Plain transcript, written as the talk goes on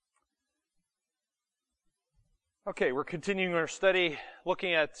Okay, we're continuing our study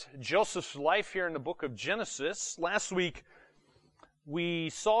looking at Joseph's life here in the book of Genesis. Last week,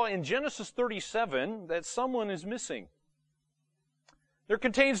 we saw in Genesis 37 that someone is missing. There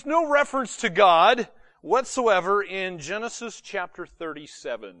contains no reference to God whatsoever in Genesis chapter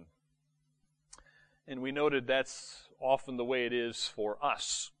 37. And we noted that's often the way it is for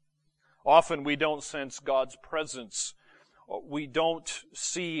us. Often we don't sense God's presence. We don't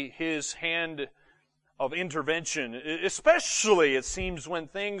see His hand of intervention, especially it seems when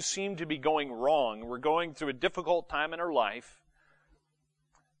things seem to be going wrong. We're going through a difficult time in our life.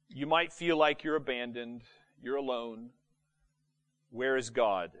 You might feel like you're abandoned, you're alone. Where is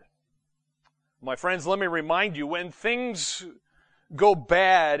God? My friends, let me remind you, when things go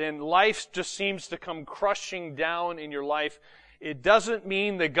bad and life just seems to come crushing down in your life, it doesn't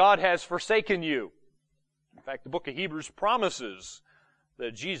mean that God has forsaken you. In fact, the book of Hebrews promises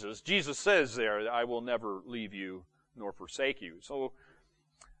that Jesus says there, I will never leave you nor forsake you. So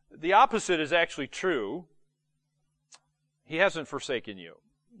the opposite is actually true. He hasn't forsaken you.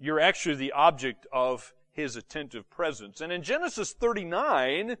 You're actually the object of His attentive presence. And in Genesis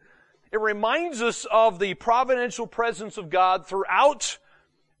 39, it reminds us of the providential presence of God throughout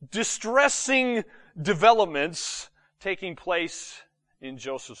distressing developments taking place in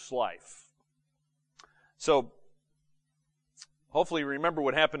Joseph's life. So, hopefully you remember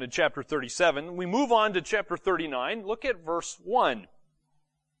what happened in chapter 37. We move on to chapter 39. Look at verse 1.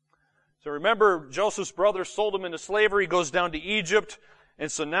 So remember, Joseph's brothers sold him into slavery. He goes down to Egypt.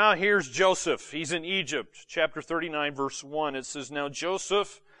 And so now here's Joseph. He's in Egypt. Chapter 39, verse 1. It says, Now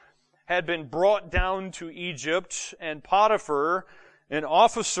Joseph had been brought down to Egypt, and Potiphar, an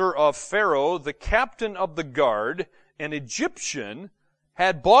officer of Pharaoh, the captain of the guard, an Egyptian,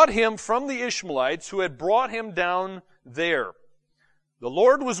 had bought him from the Ishmaelites who had brought him down there. The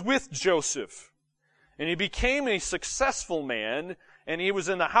Lord was with Joseph, and he became a successful man, and he was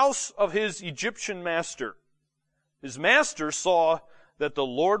in the house of his Egyptian master. His master saw that the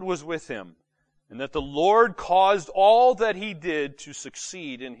Lord was with him, and that the Lord caused all that he did to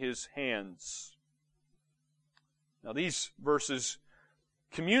succeed in his hands. Now these verses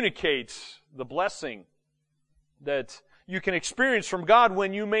communicate the blessing that you can experience from God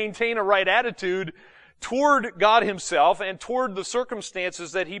when you maintain a right attitude toward God Himself and toward the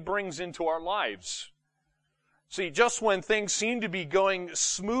circumstances that He brings into our lives. See, just when things seem to be going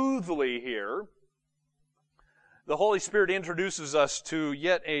smoothly here, the Holy Spirit introduces us to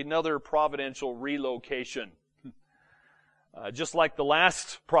yet another providential relocation. Just like the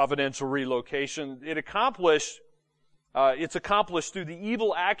last providential relocation, it's accomplished through the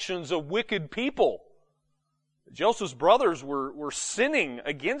evil actions of wicked people. Joseph's brothers were sinning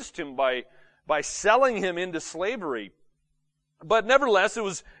against him by selling him into slavery. But nevertheless, it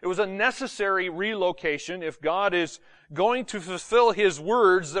was a necessary relocation if God is going to fulfill His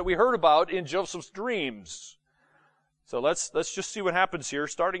words that we heard about in Joseph's dreams. So let's just see what happens here,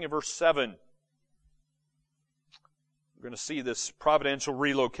 starting in verse 7. We're going to see this providential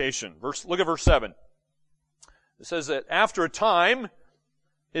relocation. Look at verse 7. It says that after a time,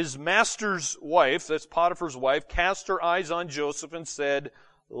 his master's wife, that's Potiphar's wife, cast her eyes on Joseph and said,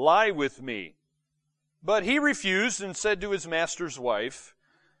 Lie with me. But he refused and said to his master's wife,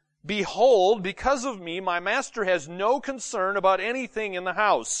 Behold, because of me, my master has no concern about anything in the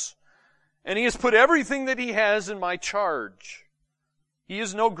house, and he has put everything that he has in my charge. He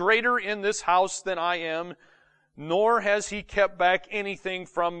is no greater in this house than I am, nor has he kept back anything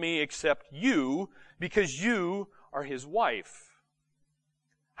from me except you, because you are his wife.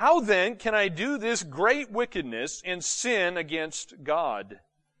 How then can I do this great wickedness and sin against God?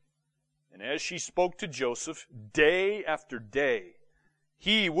 And as she spoke to Joseph day after day,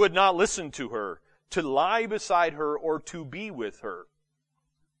 he would not listen to her, to lie beside her, or to be with her.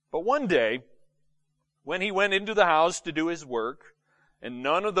 But one day, when he went into the house to do his work, and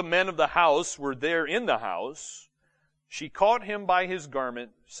none of the men of the house were there in the house, she caught him by his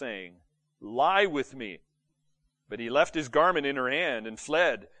garment, saying, Lie with me. But he left his garment in her hand and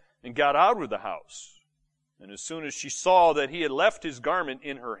fled and got out of the house. And as soon as she saw that he had left his garment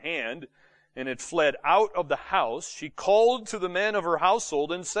in her hand and had fled out of the house, she called to the men of her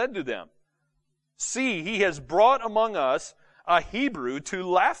household and said to them, See, he has brought among us a Hebrew to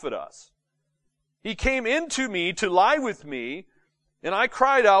laugh at us. He came in to me to lie with me, and I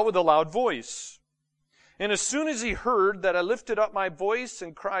cried out with a loud voice. And as soon as he heard that I lifted up my voice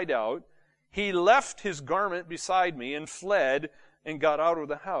and cried out, he left his garment beside me and fled and got out of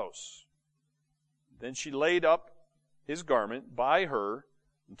the house. Then she laid up his garment by her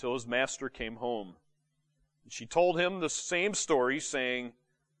until his master came home. And she told him the same story, saying,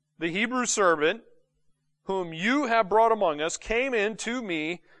 The Hebrew servant whom you have brought among us, came in to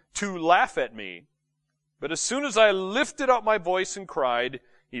me to laugh at me. But as soon as I lifted up my voice and cried,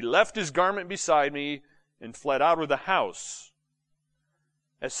 he left his garment beside me and fled out of the house.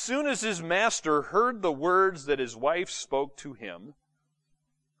 As soon as his master heard the words that his wife spoke to him,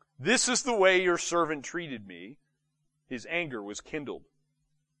 this is the way your servant treated me, his anger was kindled.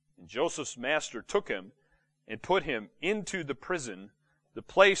 And Joseph's master took him and put him into the prison, the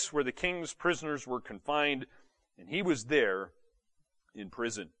place where the king's prisoners were confined, and he was there in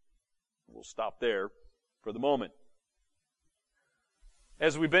prison. We'll stop there for the moment.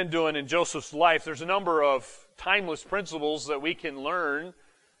 As we've been doing in Joseph's life, there's a number of timeless principles that we can learn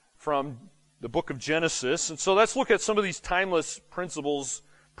from the book of Genesis. And so let's look at some of these timeless principles,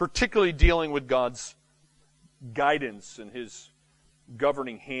 particularly dealing with God's guidance and His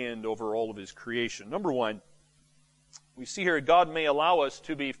governing hand over all of His creation. Number one, we see here God may allow us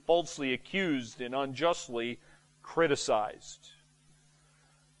to be falsely accused and unjustly criticized.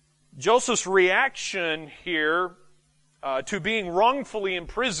 Joseph's reaction here to being wrongfully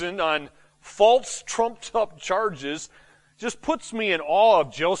imprisoned on false, trumped-up charges just puts me in awe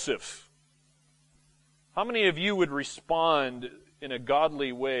of Joseph. How many of you would respond in a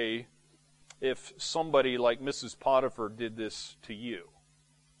godly way if somebody like Mrs. Potiphar did this to you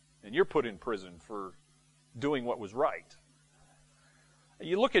and you're put in prison for doing what was right?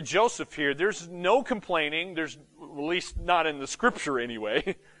 You look at Joseph here, there's no complaining, there's at least not in the scripture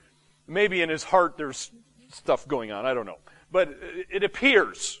anyway. Maybe in his heart there's stuff going on, I don't know. But it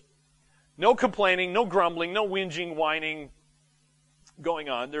appears. No complaining, no grumbling, no whinging, whining going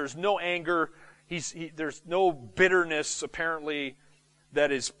on. There's no anger. There's no bitterness, apparently,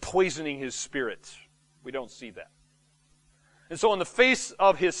 that is poisoning his spirit. We don't see that. And so in the face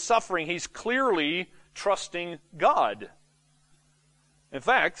of his suffering, he's clearly trusting God. In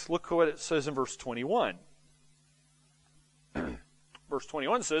fact, look what it says in verse 21. Verse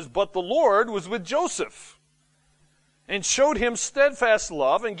 21 says, "But the Lord was with Joseph, and showed him steadfast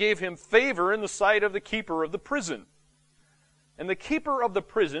love, and gave him favor in the sight of the keeper of the prison. And the keeper of the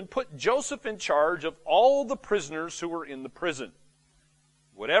prison put Joseph in charge of all the prisoners who were in the prison.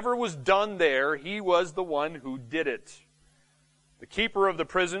 Whatever was done there, he was the one who did it. The keeper of the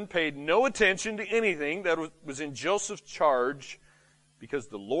prison paid no attention to anything that was in Joseph's charge, because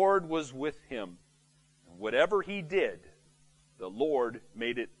the Lord was with him. And whatever he did, the Lord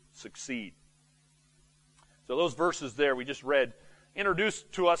made it succeed." So those verses there we just read introduce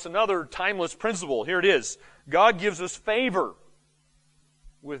to us another timeless principle. Here it is. God gives us favor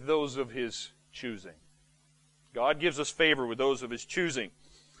with those of His choosing. God gives us favor with those of His choosing.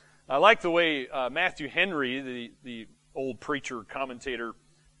 I like the way Matthew Henry, the old preacher commentator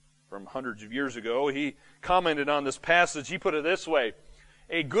from hundreds of years ago, he commented on this passage. He put it this way: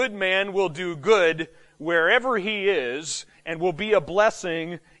 "A good man will do good wherever he is, and will be a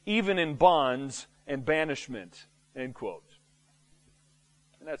blessing even in bonds and banishment." End quote.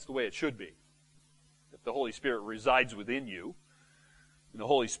 And that's the way it should be. If the Holy Spirit resides within you, and the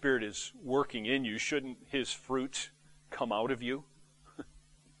Holy Spirit is working in you, shouldn't His fruit come out of you?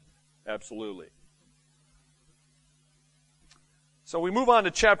 Absolutely. So we move on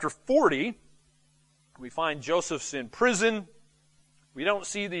to chapter 40. We find Joseph's in prison. We don't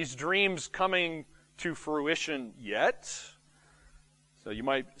see these dreams coming to fruition yet. So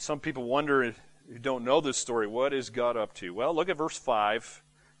some people wonder, if you don't know this story, what is God up to? Well, look at verse 5,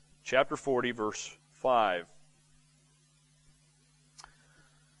 chapter 40, verse 5.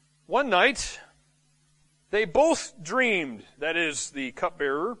 "One night, they both dreamed," that is, the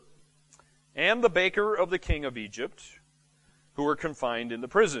cupbearer and the baker of the king of Egypt, who were confined in the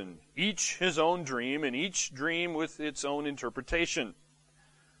prison, each his own dream, and each dream with its own interpretation.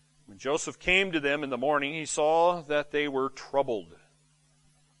 When Joseph came to them in the morning, he saw that they were troubled.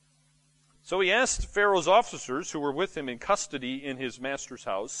 So he asked Pharaoh's officers who were with him in custody in his master's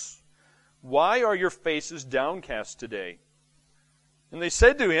house, "Why are your faces downcast today?" And they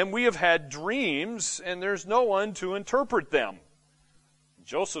said to him, "We have had dreams, and there's no one to interpret them."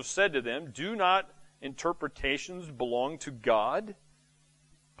 Joseph said to them, "Do not interpretations belong to God?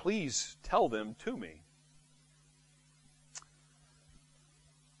 Please tell them to me."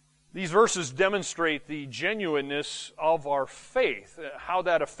 These verses demonstrate the genuineness of our faith, how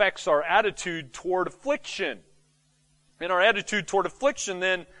that affects our attitude toward affliction. And our attitude toward affliction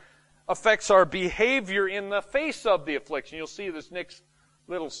then affects our behavior in the face of the affliction. You'll see this next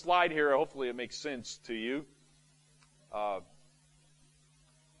little slide here. Hopefully it makes sense to you.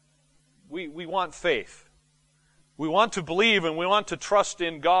 We want faith. We want to believe and we want to trust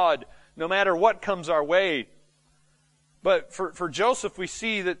in God no matter what comes our way. But for Joseph, we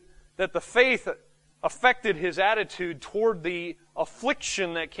see that the faith affected his attitude toward the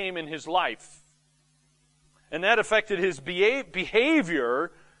affliction that came in his life. And that affected his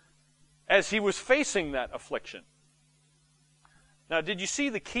behavior as he was facing that affliction. Now, did you see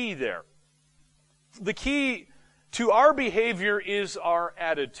the key there? The key to our behavior is our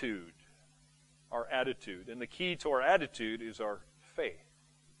attitude. Our attitude. And the key to our attitude is our faith.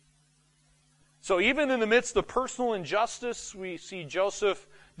 So even in the midst of personal injustice, we see Joseph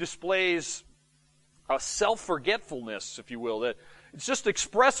displays a self-forgetfulness, if you will, that it's just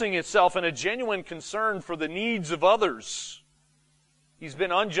expressing itself in a genuine concern for the needs of others. He's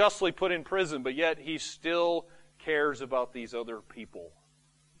been unjustly put in prison, but yet he still cares about these other people.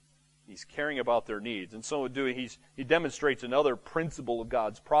 He's caring about their needs. And so in doing, he demonstrates another principle of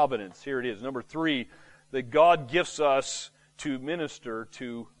God's providence. Here it is, number 3, that God gifts us to minister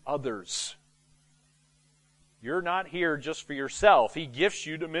to others. You're not here just for yourself. He gifts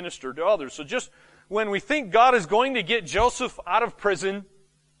you to minister to others. So just when we think God is going to get Joseph out of prison,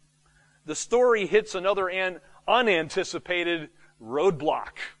 the story hits another unanticipated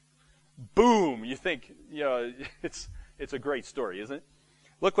roadblock. Boom! You think, it's a great story, isn't it?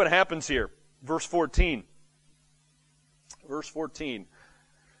 Look what happens here. Verse 14. Verse 14.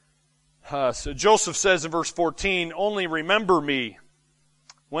 So Joseph says in verse 14, "Only remember me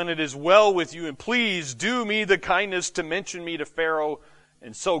when it is well with you, and please do me the kindness to mention me to Pharaoh,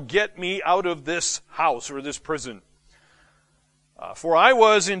 and so get me out of this house," or this prison. "For I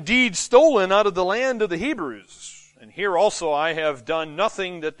was indeed stolen out of the land of the Hebrews, and here also I have done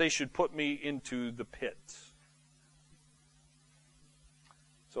nothing that they should put me into the pit."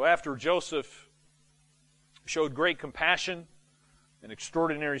 So after Joseph showed great compassion and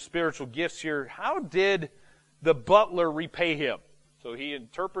extraordinary spiritual gifts here, how did the butler repay him? So he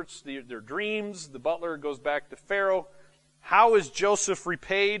interprets their dreams. The butler goes back to Pharaoh. How is Joseph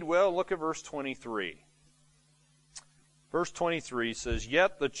repaid? Well, look at verse 23. Verse 23 says,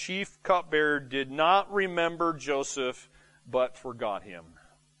 "Yet the chief cupbearer did not remember Joseph, but forgot him."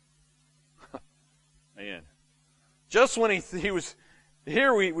 Man. Just when he was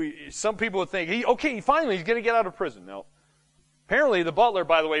here, some people would think, finally he's going to get out of prison. No. Apparently the butler,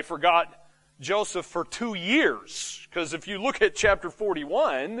 by the way, forgot Joseph for 2 years. Because if you look at chapter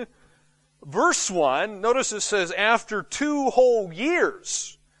 41, verse 1, notice it says, "After 2 whole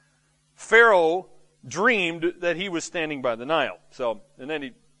years, Pharaoh dreamed that he was standing by the Nile." So, and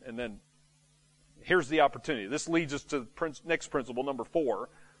then here's the opportunity. This leads us to the next principle, number 4,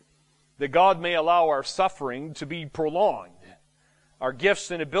 that God may allow our suffering to be prolonged, our gifts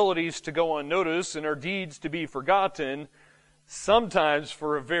and abilities to go unnoticed, and our deeds to be forgotten, sometimes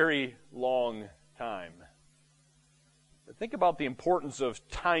for a very long time. But think about the importance of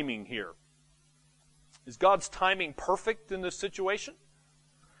timing here. Is God's timing perfect in this situation?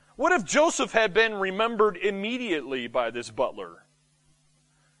 What if Joseph had been remembered immediately by this butler?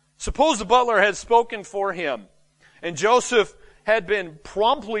 Suppose the butler had spoken for him, and Joseph had been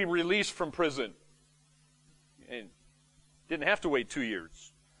promptly released from prison, and didn't have to wait 2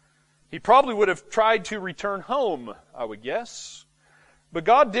 years. He probably would have tried to return home, I would guess. But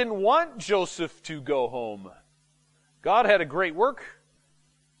God didn't want Joseph to go home. God had a great work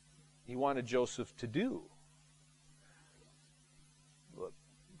He wanted Joseph to do.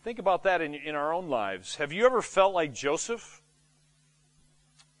 Think about that in our own lives. Have you ever felt like Joseph?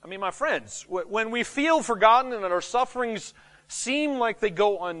 I mean, my friends, when we feel forgotten and our sufferings seem like they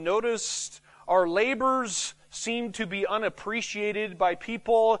go unnoticed, our labors seem to be unappreciated by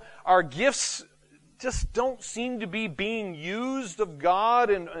people, our gifts just don't seem to be being used of God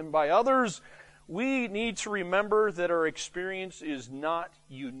and by others, we need to remember that our experience is not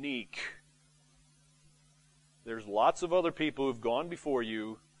unique. There's lots of other people who've gone before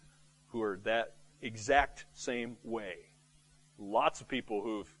you who are that exact same way. Lots of people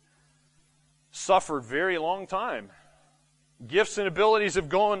who've suffered very long time. Gifts and abilities have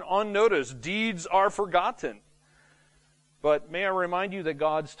gone unnoticed. Deeds are forgotten. But may I remind you that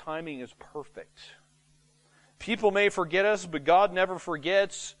God's timing is perfect. People may forget us, but God never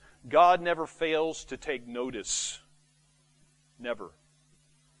forgets. God never fails to take notice. Never.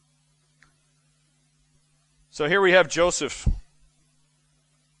 So here we have Joseph.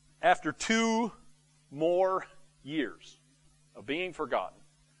 After 2 more years of being forgotten,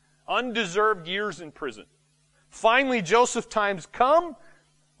 undeserved years in prison, finally Joseph's time's come,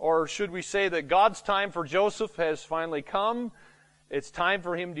 or should we say that God's time for Joseph has finally come? It's time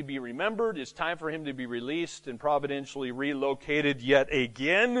for him to be remembered. It's time for him to be released and providentially relocated yet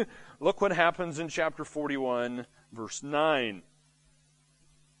again. Look what happens in chapter 41, verse 9.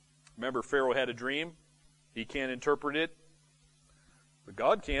 Remember, Pharaoh had a dream. He can't interpret it, but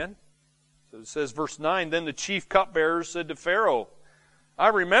God can. So it says, verse 9, Then the chief cupbearer said to Pharaoh, I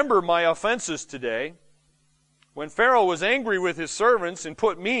remember my offenses today. When Pharaoh was angry with his servants and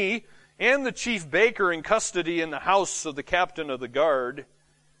put me and the chief baker in custody in the house of the captain of the guard,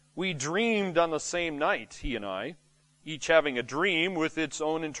 we dreamed on the same night, he and I, each having a dream with its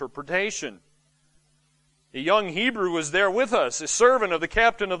own interpretation. A young Hebrew was there with us, a servant of the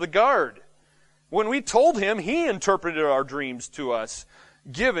captain of the guard. When we told him, he interpreted our dreams to us,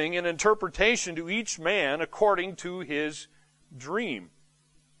 giving an interpretation to each man according to his dream.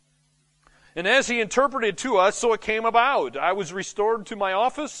 And as he interpreted to us, so it came about. I was restored to my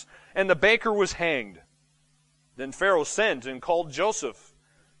office, and the baker was hanged. Then Pharaoh sent and called Joseph,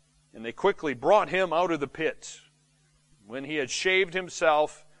 and they quickly brought him out of the pit. When he had shaved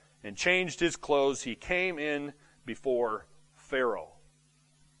himself and changed his clothes, he came in before Pharaoh.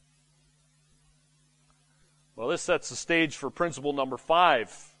 Well, this sets the stage for principle number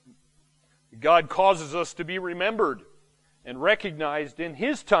 5. God causes us to be remembered and recognized in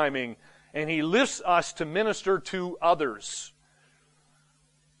His timing, and He lifts us to minister to others.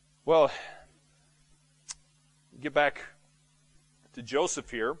 Well, get back to Joseph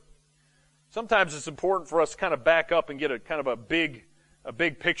here. Sometimes it's important for us to kind of back up and get a kind of a big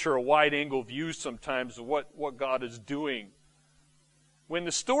picture, a wide-angle view sometimes of what God is doing. When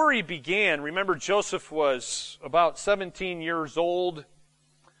the story began, remember Joseph was about 17 years old.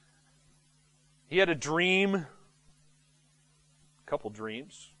 He had a dream, a couple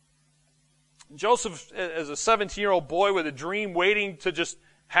dreams. Joseph, as a 17-year-old boy with a dream waiting to just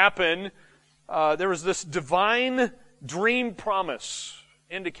happen, there was this divine dream promise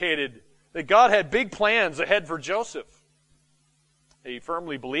indicated that God had big plans ahead for Joseph. He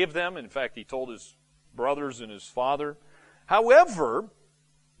firmly believed them. In fact, he told his brothers and his father. However,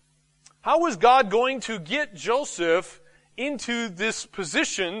 how was God going to get Joseph into this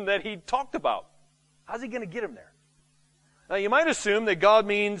position that he talked about? How's He going to get him there? Now, you might assume that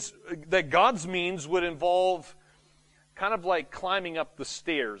God's means would involve kind of like climbing up the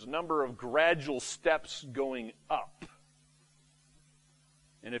stairs, a number of gradual steps going up.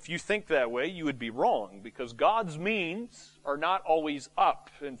 And if you think that way, you would be wrong, because God's means are not always up.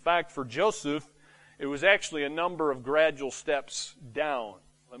 In fact, for Joseph, it was actually a number of gradual steps down.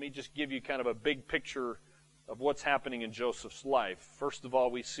 Let me just give you kind of a big picture of what's happening in Joseph's life. First of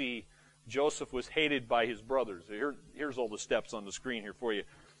all, we see Joseph was hated by his brothers. Here's all the steps on the screen here for you.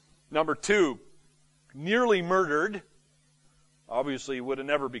 Number 2, nearly murdered. Obviously, he would have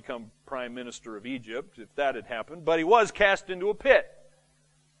never become prime minister of Egypt if that had happened, but he was cast into a pit.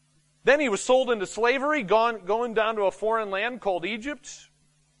 Then he was sold into slavery, going down to a foreign land called Egypt.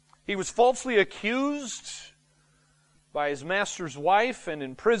 He was falsely accused by his master's wife and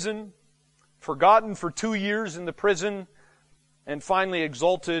in prison, forgotten for 2 years in the prison, and finally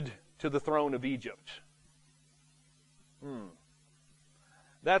exalted to the throne of Egypt.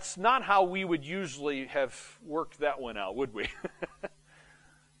 That's not how we would usually have worked that one out, would we?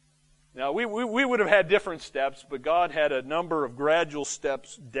 Now, we would have had different steps, but God had a number of gradual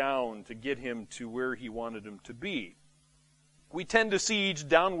steps down to get him to where He wanted him to be. We tend to see each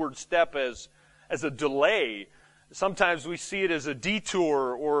downward step as a delay. Sometimes we see it as a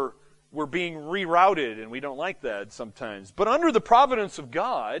detour, or we're being rerouted, and we don't like that sometimes. But under the providence of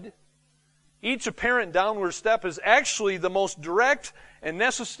God, each apparent downward step is actually the most direct and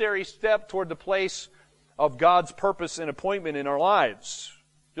necessary step toward the place of God's purpose and appointment in our lives,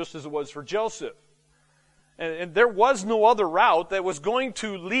 just as it was for Joseph. And there was no other route that was going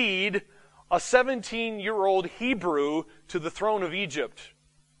to lead a 17-year-old Hebrew to the throne of Egypt.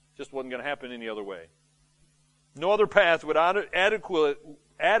 Just wasn't going to happen any other way. No other path would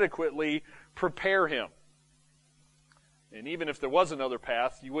adequately prepare him. And even if there was another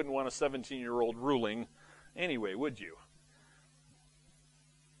path, you wouldn't want a 17-year-old ruling anyway, would you?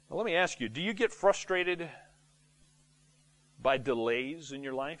 Well, let me ask you, do you get frustrated by delays in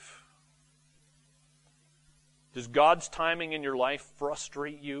your life? Does God's timing in your life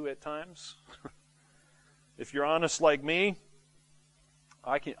frustrate you at times? If you're honest like me,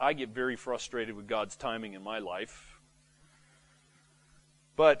 I get very frustrated with God's timing in my life.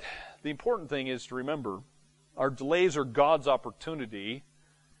 But the important thing is to remember, our delays are God's opportunity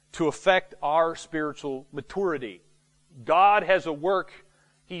to affect our spiritual maturity. God has a work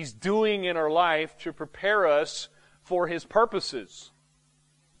He's doing in our life to prepare us for His purposes.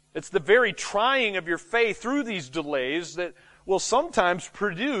 It's the very trying of your faith through these delays that will sometimes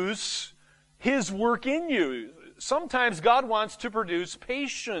produce His work in you. Sometimes God wants to produce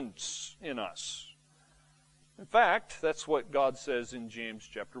patience in us. In fact, that's what God says in James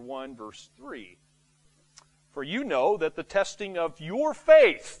chapter 1, verse 3. For you know that the testing of your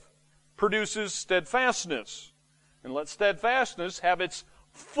faith produces steadfastness. And let steadfastness have its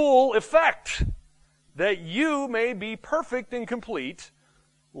full effect, that you may be perfect and complete,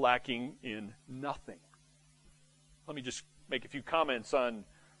 lacking in nothing. Let me just make a few comments on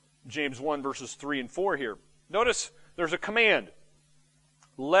James 1 verses 3 and 4 here. Notice there's a command.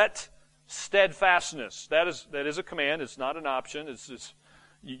 Let steadfastness. That is a command. It's not an option.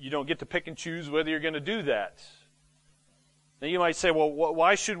 You don't get to pick and choose whether you're going to do that. Now you might say, well,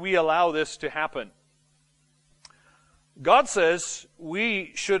 why should we allow this to happen? God says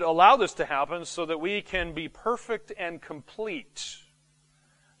we should allow this to happen so that we can be perfect and complete.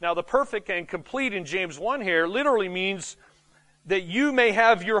 Now the perfect and complete in James 1 here literally means that you may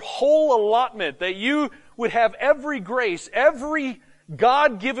have your whole allotment, that you would have every grace, every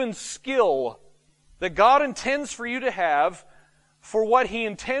God-given skill that God intends for you to have for what He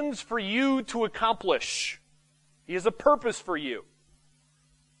intends for you to accomplish. He has a purpose for you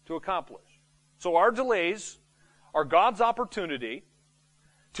to accomplish. So our delays are God's opportunity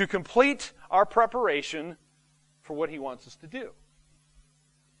to complete our preparation for what He wants us to do.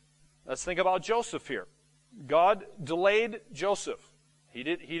 Let's think about Joseph here. God delayed Joseph. He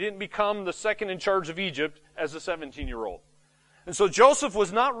didn't become the second in charge of Egypt as a 17-year-old. And so Joseph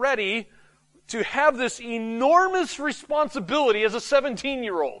was not ready to have this enormous responsibility as a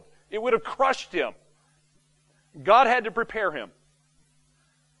 17-year-old. It would have crushed him. God had to prepare him.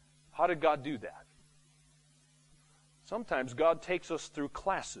 How did God do that? Sometimes God takes us through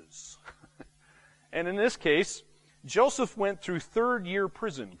classes. And in this case, Joseph went through third-year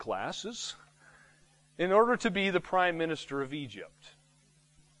prison classes in order to be the prime minister of Egypt.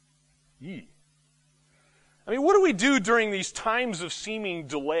 I mean, what do we do during these times of seeming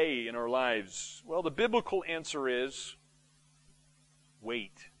delay in our lives? Well, the biblical answer is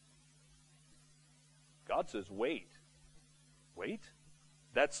wait. God says wait. Wait?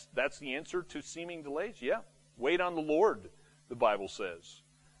 That's the answer to seeming delays? Yeah. Wait on the Lord, the Bible says.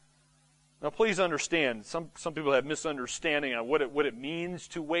 Now please understand, some people have misunderstanding on what it means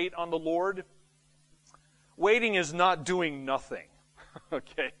to wait on the Lord. Waiting is not doing nothing.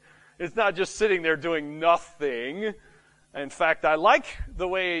 Okay? It's not just sitting there doing nothing. In fact, I like the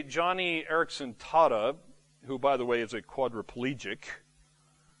way Johnny Erickson Tata, who by the way is a quadriplegic,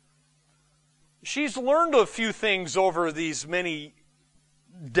 she's learned a few things over these many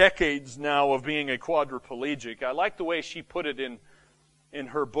decades now of being a quadriplegic. I like the way she put it in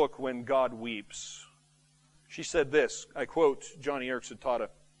her book, When God Weeps. She said this, I quote Johnny Erickson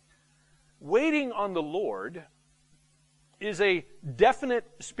Tata, "Waiting on the Lord is a definite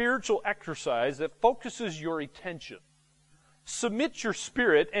spiritual exercise that focuses your attention, submits your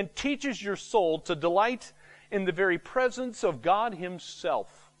spirit, and teaches your soul to delight in the very presence of God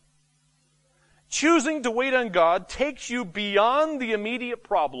Himself. Choosing to wait on God takes you beyond the immediate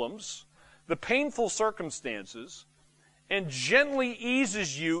problems, the painful circumstances, and gently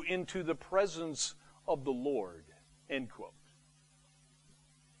eases you into the presence of the Lord." End quote.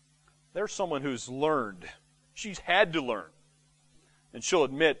 There's someone who's learned. She's had to learn. And she'll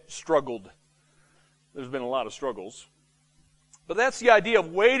admit, struggled. There's been a lot of struggles. But that's the idea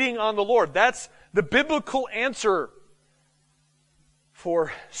of waiting on the Lord. That's the biblical answer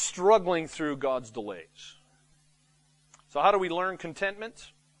for struggling through God's delays. So how do we learn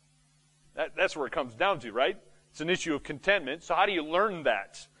contentment? That's where it comes down to, right? It's an issue of contentment. So how do you learn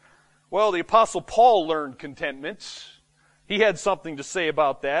that? Well, the Apostle Paul learned contentment. He had something to say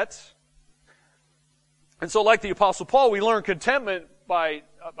about that. And so like the Apostle Paul, we learn contentment by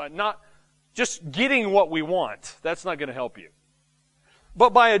not just getting what we want. That's not going to help you. But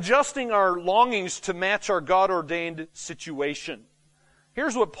by adjusting our longings to match our God-ordained situation.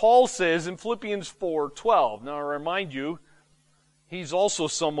 Here's what Paul says in Philippians 4:12. Now I remind you, he's also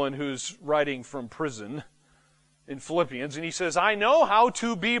someone who's writing from prison in Philippians. And he says, "I know how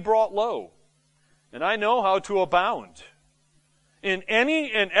to be brought low, and I know how to abound. In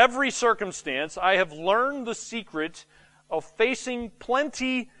any and every circumstance, I have learned the secret of facing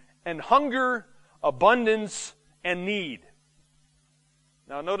plenty and hunger, abundance and need."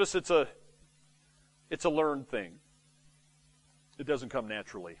 Now notice it's a learned thing. It doesn't come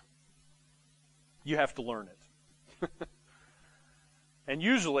naturally. You have to learn it. And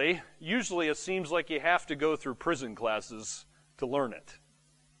usually it seems like you have to go through prison classes to learn it.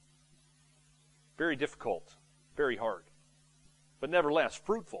 Very difficult, very hard. But nevertheless,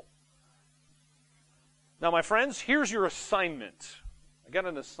 fruitful. Now, my friends, here's your assignment. I got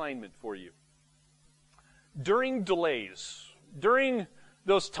an assignment for you. During delays, during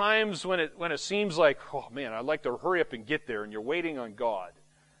those times when it seems like, oh man, I'd like to hurry up and get there, and you're waiting on God,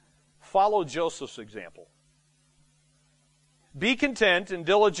 follow Joseph's example. Be content and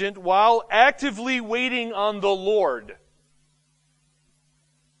diligent while actively waiting on the Lord.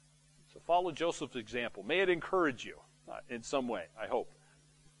 So follow Joseph's example. May it encourage you in some way, I hope.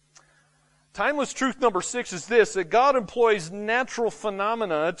 Timeless truth number 6 is this, that God employs natural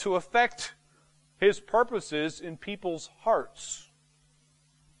phenomena to affect His purposes in people's hearts.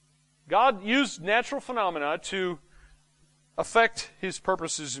 God used natural phenomena to affect His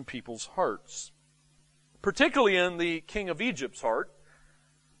purposes in people's hearts, particularly in the king of Egypt's heart.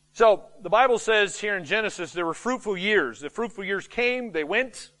 So, the Bible says here in Genesis, there were fruitful years. The fruitful years came, they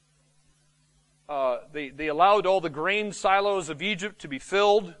went. They allowed all the grain silos of Egypt to be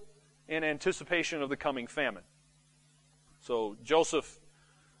filled in anticipation of the coming famine. So, Joseph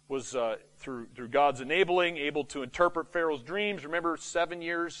was, through God's enabling, able to interpret Pharaoh's dreams. Remember, 7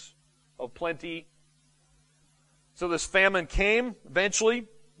 years of plenty. So this famine came eventually.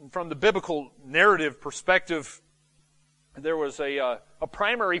 From the biblical narrative perspective, there was a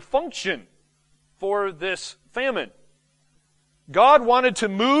primary function for this famine. God wanted to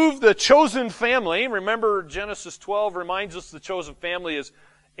move the chosen family. Remember, Genesis 12 reminds us the chosen family is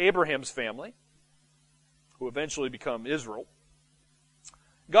Abraham's family, who eventually become Israel.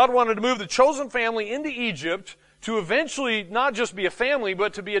 God wanted to move the chosen family into Egypt to eventually not just be a family,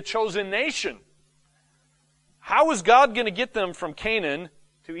 but to be a chosen nation. How is God going to get them from Canaan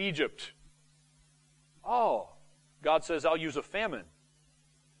to Egypt? Oh, God says, I'll use a famine.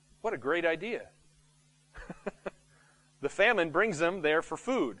 What a great idea. The famine brings them there for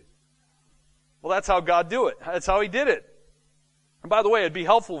food. Well, that's how God do it. That's how He did it. And by the way, it'd be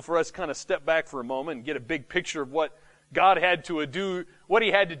helpful for us to kind of step back for a moment and get a big picture of what God had to do, what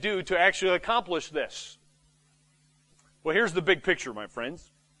He had to do to actually accomplish this. Well, here's the big picture, my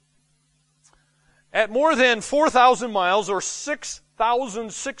friends. At more than 4,000 miles or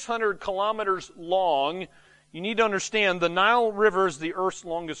 6,600 kilometers long, you need to understand the Nile River is the Earth's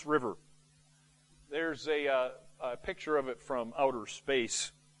longest river. There's a picture of it from outer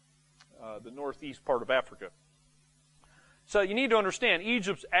space, the northeast part of Africa. So you need to understand,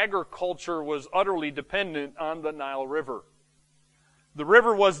 Egypt's agriculture was utterly dependent on the Nile River. The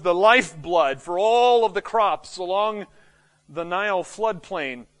river was the lifeblood for all of the crops along the Nile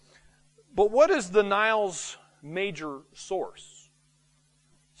floodplain. But what is the Nile's major source?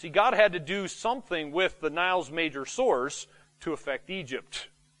 See, God had to do something with the Nile's major source to affect Egypt.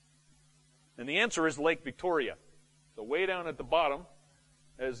 And the answer is Lake Victoria. So way down at the bottom,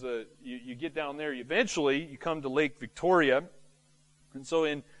 as you get down there, eventually you come to Lake Victoria. And so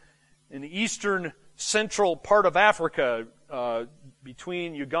in the eastern central part of Africa,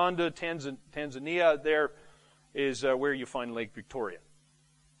 between Uganda, Tanzania, there is where you find Lake Victoria.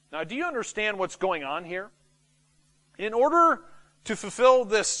 Now, do you understand what's going on here? In order to fulfill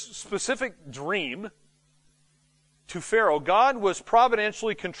this specific dream to Pharaoh, God was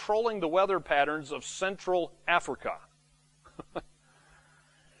providentially controlling the weather patterns of Central Africa.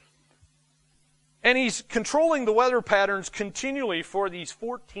 And He's controlling the weather patterns continually for these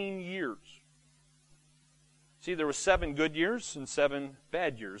 14 years. See, there were 7 good years and 7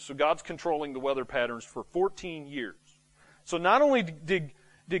 bad years. So God's controlling the weather patterns for 14 years. So not only did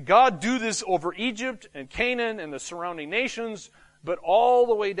God do this over Egypt and Canaan and the surrounding nations, but all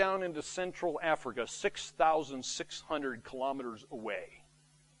the way down into Central Africa, 6,600 kilometers away.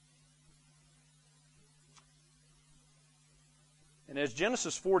 And as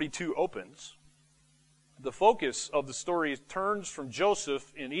Genesis 42 opens, the focus of the story turns from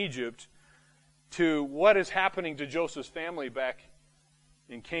Joseph in Egypt to what is happening to Joseph's family back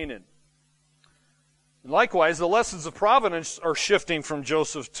in Canaan. And likewise, the lessons of providence are shifting from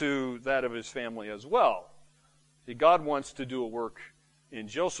Joseph to that of his family as well. See, God wants to do a work in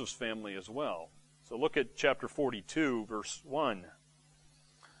Joseph's family as well. So look at chapter 42, verse 1.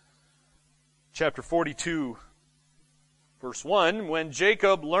 Chapter 42, verse 1, when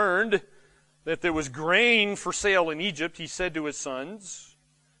Jacob learned that there was grain for sale in Egypt, he said to his sons,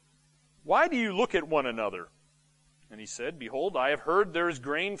 "Why do you look at one another?" And he said, "Behold, I have heard there is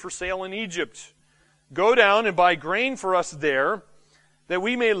grain for sale in Egypt. Go down and buy grain for us there, that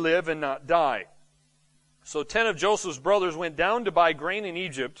we may live and not die." So 10 of Joseph's brothers went down to buy grain in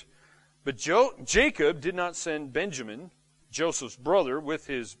Egypt, but Jacob did not send Benjamin, Joseph's brother, with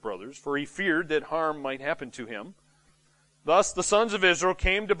his brothers, for he feared that harm might happen to him. Thus the sons of Israel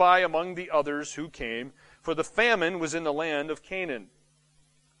came to buy among the others who came, for the famine was in the land of Canaan.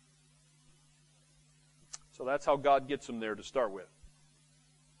 So that's how God gets them there to start with.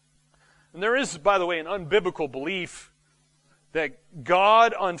 And there is, by the way, an unbiblical belief that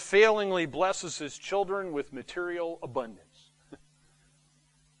God unfailingly blesses His children with material abundance.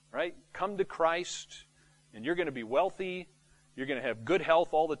 Right? Come to Christ, and you're going to be wealthy, You're going to have good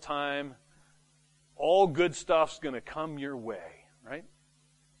health all the time. All good stuff's going to come your way, right?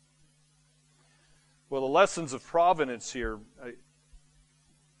 Well, the lessons of Providence here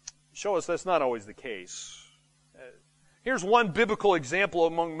show us that's not always the case. Here's one biblical example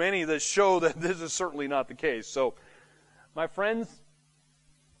among many that show that this is certainly not the case. So, my friends,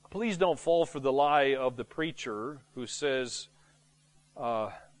 please don't fall for the lie of the preacher who says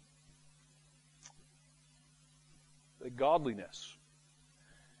that godliness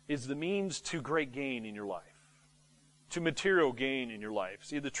is the means to great gain in your life, to material gain in your life.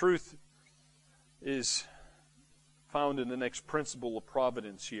 See, the truth is found in the next principle of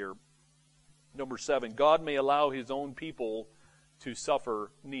providence here. Number 7, God may allow His own people to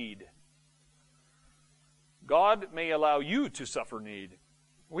suffer need. God may allow you to suffer need.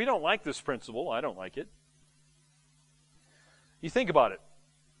 We don't like this principle. I don't like it. You think about it.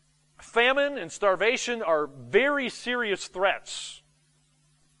 Famine and starvation are very serious threats.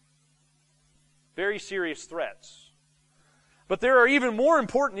 Very serious threats. But there are even more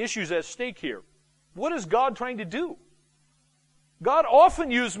important issues at stake here. What is God trying to do? God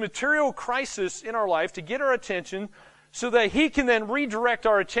often uses material crisis in our life to get our attention so that He can then redirect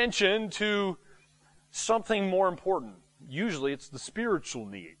our attention to something more important. Usually it's the spiritual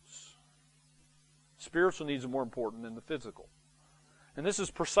needs. Spiritual needs are more important than the physical. And this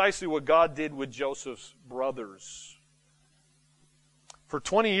is precisely what God did with Joseph's brothers. For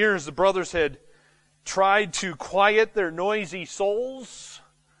 20 years, the brothers had tried to quiet their noisy souls,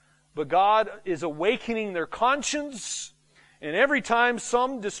 but God is awakening their conscience. And every time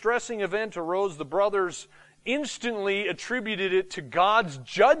some distressing event arose, the brothers instantly attributed it to God's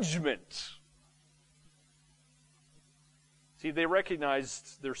judgment. See, they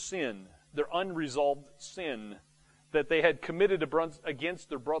recognized their sin, their unresolved sin that they had committed against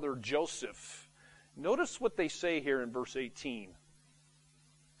their brother Joseph. Notice what they say here in verse 18.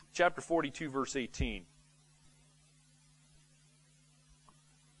 Chapter 42, verse 18.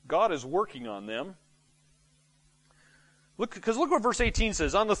 God is working on them. Look what verse 18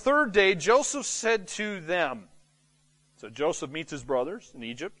 says. On the third day, Joseph said to them. So Joseph meets his brothers in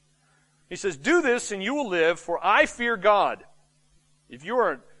Egypt. He says, do this and you will live, for I fear God. If you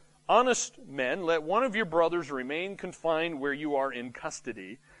are honest men, let one of your brothers remain confined where you are in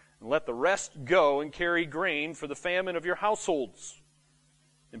custody, and let the rest go and carry grain for the famine of your households.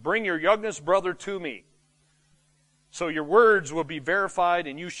 And bring your youngest brother to me. So your words will be verified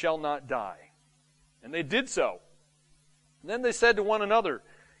and you shall not die. And they did so. And then they said to one another,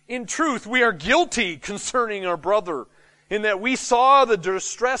 in truth, we are guilty concerning our brother, in that we saw the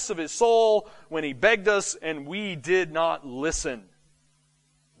distress of his soul when he begged us, and we did not listen.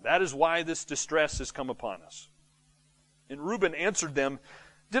 That is why this distress has come upon us. And Reuben answered them,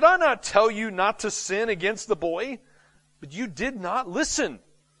 did I not tell you not to sin against the boy? But you did not listen.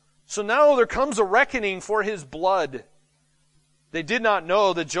 So now there comes a reckoning for his blood. They did not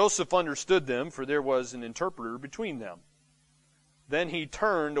know that Joseph understood them, for there was an interpreter between them. Then he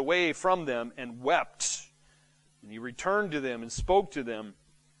turned away from them and wept. And he returned to them and spoke to them.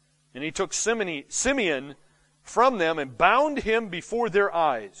 And he took Simeon from them and bound him before their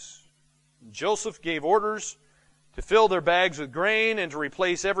eyes. And Joseph gave orders to fill their bags with grain and to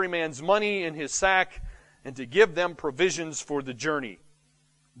replace every man's money in his sack and to give them provisions for the journey.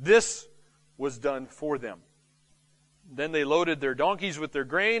 This was done for them. Then they loaded their donkeys with their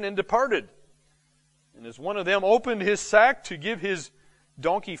grain and departed. And as one of them opened his sack to give his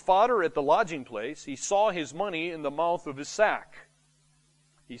donkey fodder at the lodging place, he saw his money in the mouth of his sack.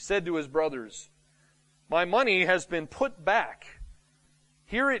 He said to his brothers, my money has been put back.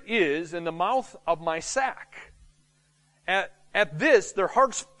 Here it is in the mouth of my sack. At this, their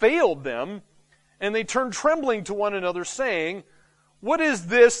hearts failed them, and they turned trembling to one another, saying, what is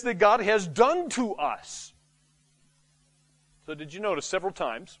this that God has done to us? So did you notice several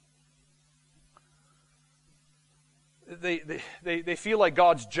times they feel like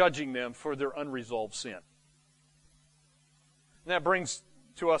God's judging them for their unresolved sin. And that brings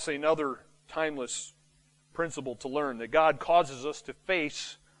to us another timeless principle to learn, that God causes us to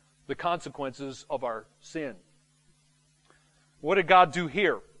face the consequences of our sin. What did God do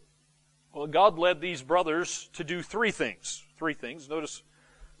here? Well, God led these brothers to do three things. Notice,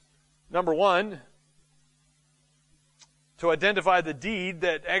 number one, to identify the deed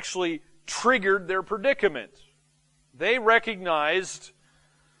that actually triggered their predicament. They recognized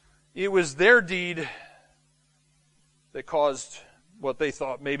it was their deed that caused what they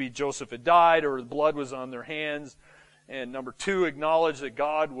thought maybe Joseph had died or blood was on their hands. And number two, acknowledge that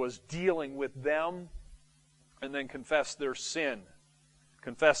God was dealing with them, and then confess their sin.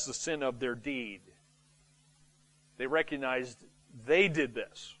 Confess the sin of their deed. They recognized They did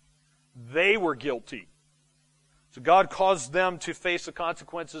this. They were guilty. So God caused them to face the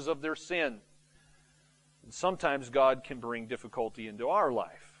consequences of their sin. And sometimes God can bring difficulty into our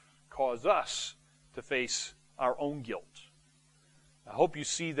life, cause us to face our own guilt. I hope you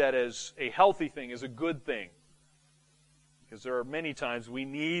see that as a healthy thing, as a good thing. Because there are many times we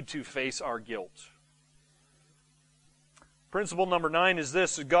need to face our guilt. Principle number 9 is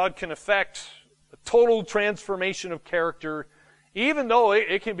this: that God can effect a total transformation of character, even though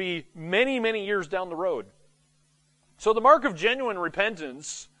it can be many, many years down the road. So the mark of genuine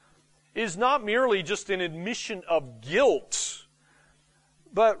repentance is not merely just an admission of guilt,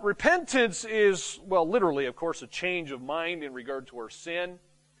 but repentance is, well, literally, of course, a change of mind in regard to our sin.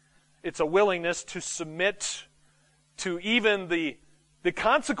 It's a willingness to submit to even the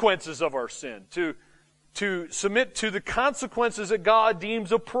consequences of our sin, to submit to the consequences that God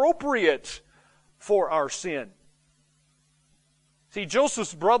deems appropriate for our sin. See,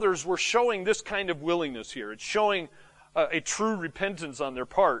 Joseph's brothers were showing this kind of willingness here. It's showing a true repentance on their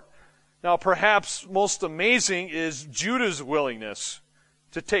part. Now, perhaps most amazing is Judah's willingness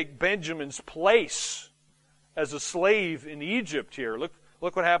to take Benjamin's place as a slave in Egypt here. Look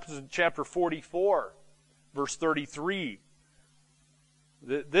what happens in chapter 44, verse 33.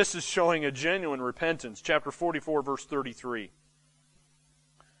 This is showing a genuine repentance. Chapter 44, verse 33.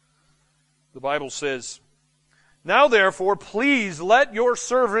 The Bible says, "Now therefore, please let your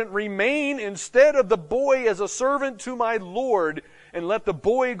servant remain instead of the boy as a servant to my Lord, and let the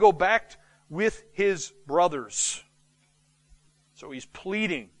boy go back with his brothers." So he's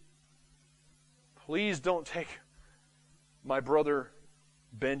pleading, please don't take my brother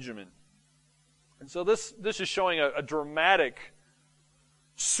Benjamin. And so this is showing a dramatic,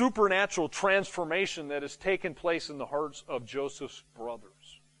 supernatural transformation that has taken place in the hearts of Joseph's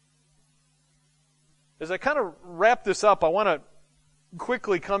brothers. As I kind of wrap this up, I want to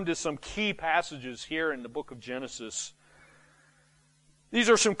quickly come to some key passages here in the book of Genesis. These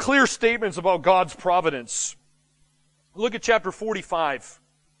are some clear statements about God's providence. Look at chapter 45,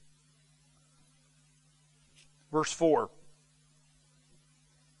 verse 4.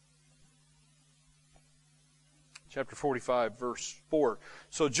 Chapter 45, verse 4.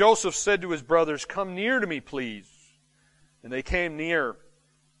 "So Joseph said to his brothers, 'Come near to me, please.' And they came near.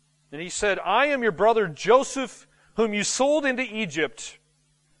 And he said, 'I am your brother Joseph, whom you sold into Egypt.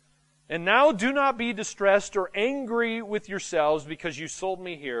 And now do not be distressed or angry with yourselves because you sold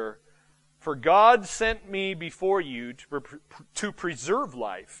me here. For God sent me before you to preserve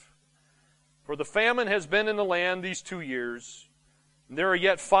life. For the famine has been in the land these 2 years. And there are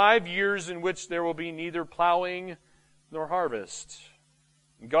yet 5 years in which there will be neither plowing nor harvest.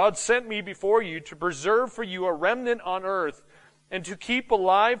 And God sent me before you to preserve for you a remnant on earth, and to keep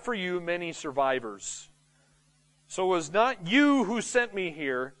alive for you many survivors. So it was not you who sent me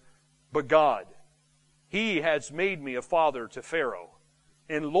here, but God. He has made me a father to Pharaoh,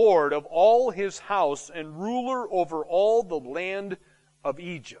 and Lord of all his house, and ruler over all the land of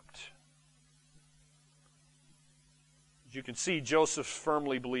Egypt." As you can see, Joseph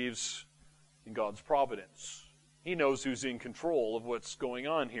firmly believes in God's providence. He knows who's in control of what's going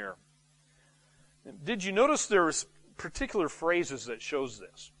on here. And did you notice there was particular phrases that shows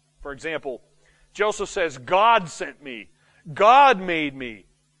this? For example, Joseph says, "God sent me. God made me."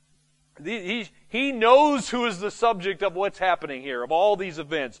 He knows who is the subject of what's happening here, of all these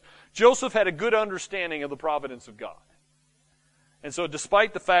events. Joseph had a good understanding of the providence of God. And so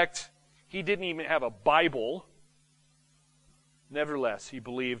despite the fact he didn't even have a Bible, nevertheless, he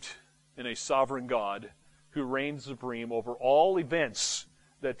believed in a sovereign God who reigns supreme over all events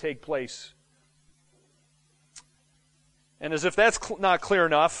that take place. And as if that's not clear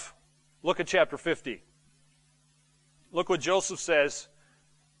enough, look at chapter 50. Look what Joseph says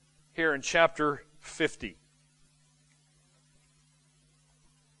here in chapter 50.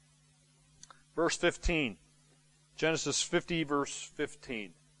 Verse 15. Genesis 50, verse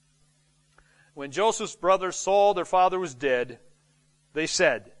 15. "When Joseph's brothers saw their father was dead, they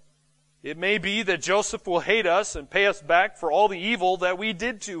said, 'It may be that Joseph will hate us and pay us back for all the evil that we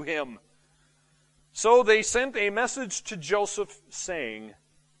did to him.' So they sent a message to Joseph, saying,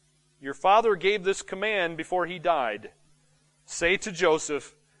 'Your father gave this command before he died. Say to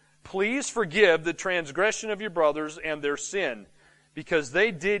Joseph, please forgive the transgression of your brothers and their sin, because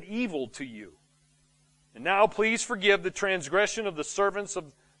they did evil to you. And now please forgive the transgression of the servants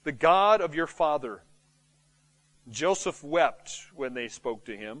of the God of your father.' Joseph wept when they spoke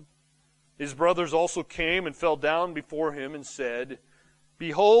to him. His brothers also came and fell down before him and said,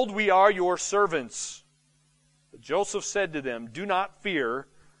 'Behold, we are your servants.' But Joseph said to them, 'Do not fear,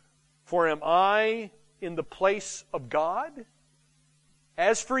 for am I in the place of God?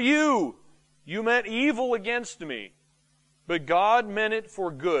 As for you, you meant evil against me, but God meant it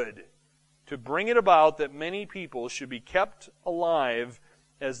for good, to bring it about that many people should be kept alive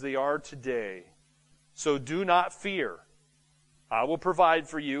as they are today. So do not fear. I will provide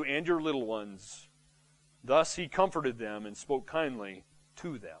for you and your little ones." Thus he comforted them and spoke kindly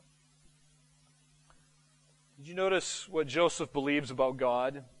to them. Did you notice what Joseph believes about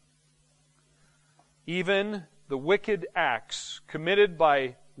God? Even the wicked acts committed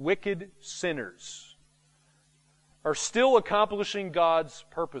by wicked sinners are still accomplishing God's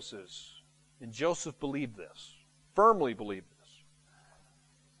purposes. And Joseph believed this, firmly believed this.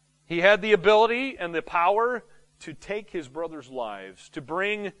 He had the ability and the power to take his brothers' lives, to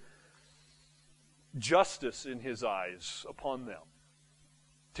bring justice in his eyes upon them,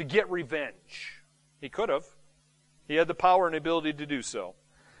 to get revenge. He could have. He had the power and ability to do so.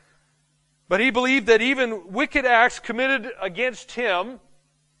 But he believed that even wicked acts committed against him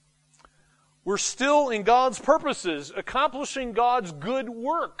were still in God's purposes, accomplishing God's good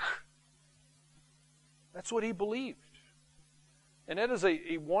work. That's what he believed. And that is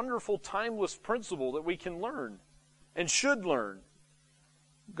a wonderful, timeless principle that we can learn and should learn.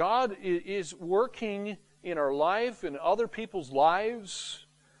 God is working in our life and other people's lives.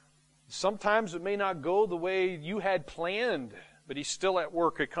 Sometimes it may not go the way you had planned, but He's still at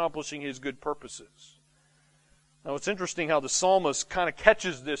work accomplishing His good purposes. Now it's interesting how the psalmist kind of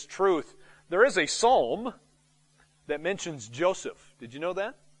catches this truth. There is a psalm that mentions Joseph. Did you know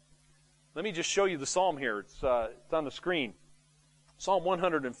that? Let me just show you the psalm here. It's on the screen. Psalm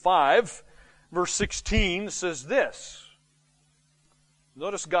 105, verse 16 says this.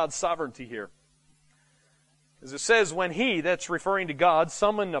 Notice God's sovereignty here. As it says, when He, that's referring to God,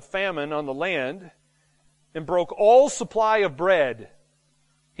 summoned a famine on the land and broke all supply of bread,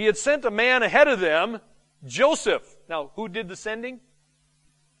 He had sent a man ahead of them, Joseph. Now, who did the sending?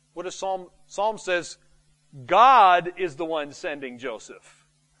 What does Psalm says? God is the one sending Joseph.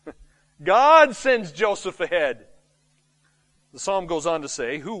 God sends Joseph ahead. The psalm goes on to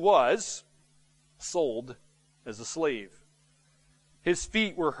say, who was sold as a slave. His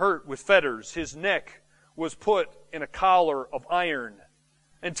feet were hurt with fetters. His neck was put in a collar of iron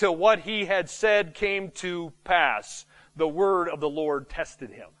until what he had said came to pass. The word of the Lord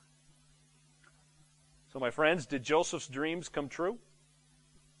tested him. So, my friends, did Joseph's dreams come true?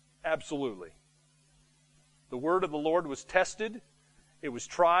 Absolutely. The word of the Lord was tested, it was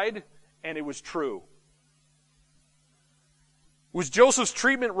tried, and it was true. Was Joseph's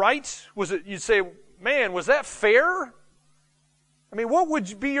treatment right? Was it, you'd say, man, was that fair? I mean, what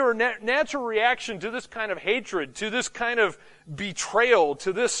would be your natural reaction to this kind of hatred, to this kind of betrayal,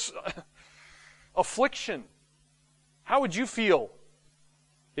 to this affliction? How would you feel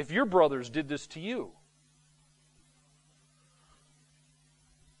if your brothers did this to you?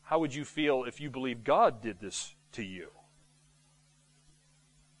 How would you feel if you believed God did this to you?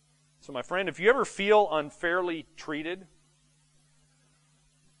 So, my friend, if you ever feel unfairly treated,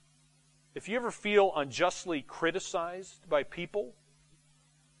 if you ever feel unjustly criticized by people,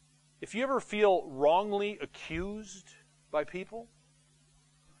 if you ever feel wrongly accused by people,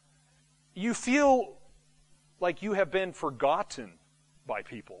 you feel like you have been forgotten by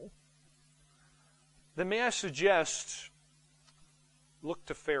people, then may I suggest, look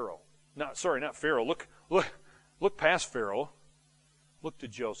to Pharaoh. Not Pharaoh. Look past Pharaoh. Look to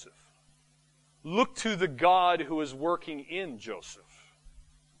Joseph. Look to the God who is working in Joseph.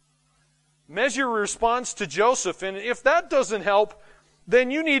 Measure your response to Joseph, and if that doesn't help, then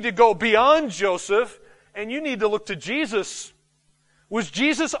you need to go beyond Joseph, and you need to look to Jesus. Was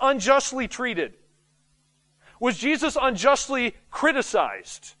Jesus unjustly treated? Was Jesus unjustly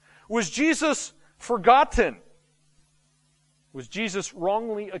criticized? Was Jesus forgotten? Was Jesus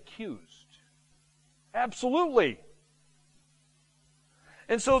wrongly accused? Absolutely.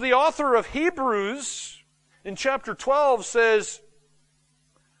 And so the author of Hebrews in chapter 12 says,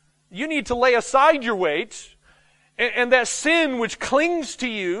 you need to lay aside your weight and that sin which clings to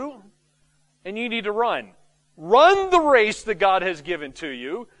you, and you need to run. Run the race that God has given to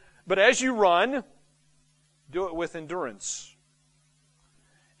you, but as you run, do it with endurance.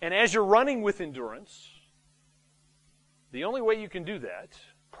 And as you're running with endurance, the only way you can do that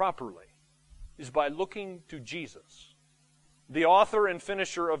properly is by looking to Jesus, the author and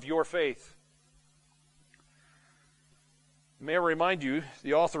finisher of your faith. May I remind you,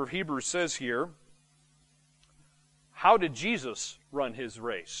 the author of Hebrews says here, how did Jesus run His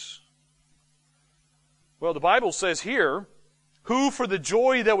race? Well, the Bible says here, who for the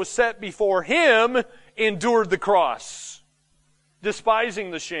joy that was set before Him endured the cross, despising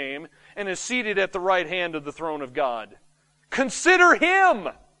the shame, and is seated at the right hand of the throne of God. Consider Him.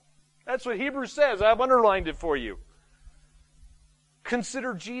 That's what Hebrews says. I've underlined it for you.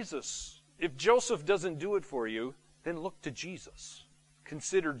 Consider Jesus. If Joseph doesn't do it for you, then look to Jesus.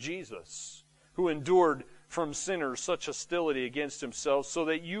 Consider Jesus, who endured from sinners such hostility against himself, so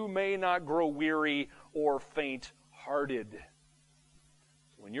that you may not grow weary or faint-hearted.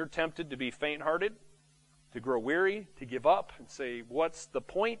 When you're tempted to be faint-hearted, to grow weary, to give up, and say, what's the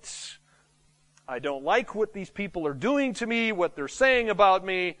point? I don't like what these people are doing to me, what they're saying about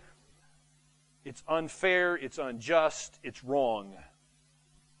me. It's unfair, it's unjust, it's wrong.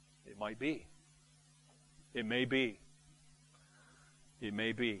 It might be. It may be. It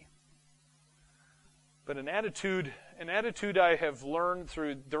may be. But an attitude I have learned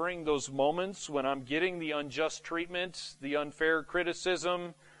during those moments when I'm getting the unjust treatment, the unfair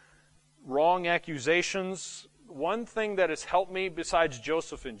criticism, wrong accusations, one thing that has helped me besides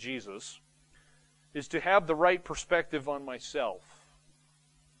Joseph and Jesus is to have the right perspective on myself.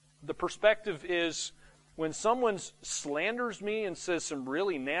 The perspective is when someone slanders me and says some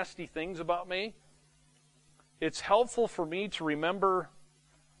really nasty things about me, it's helpful for me to remember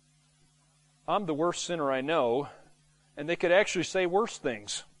I'm the worst sinner I know, and they could actually say worse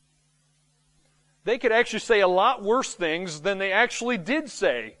things. They could actually say a lot worse things than they actually did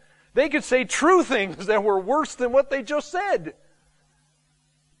say. They could say true things that were worse than what they just said.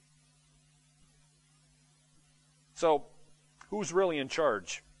 So, who's really in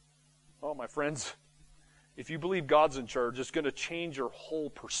charge? Oh, my friends, if you believe God's in charge, it's going to change your whole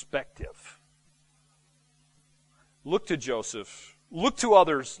perspective. Look to Joseph. Look to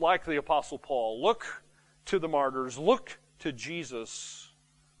others like the Apostle Paul. Look to the martyrs. Look to Jesus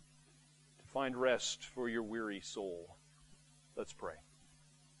to find rest for your weary soul. Let's pray.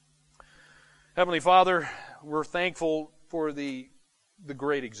 Heavenly Father, we're thankful for the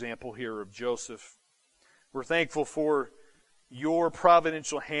great example here of Joseph. We're thankful for your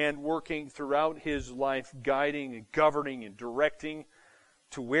providential hand working throughout his life, guiding and governing and directing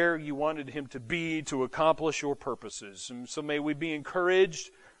to where you wanted him to be to accomplish your purposes. And so may we be encouraged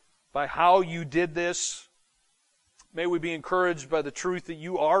by how you did this. May we be encouraged by the truth that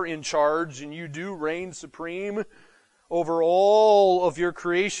you are in charge and you do reign supreme over all of your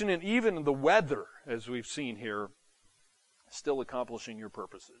creation and even the weather, as we've seen here, still accomplishing your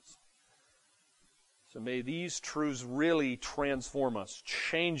purposes. So may these truths really transform us,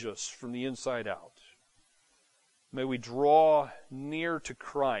 change us from the inside out. May we draw near to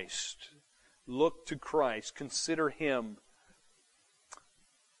Christ, look to Christ, consider Him,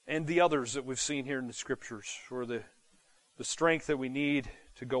 and the others that we've seen here in the Scriptures for the strength that we need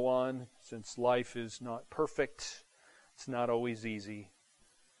to go on, since life is not perfect, it's not always easy.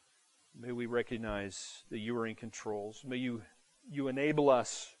 May we recognize that you are in control. May you enable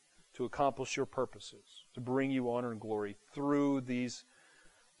us to accomplish your purposes, to bring you honor and glory through the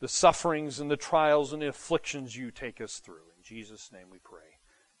sufferings and the trials and the afflictions you take us through. In Jesus' name we pray.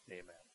 Amen.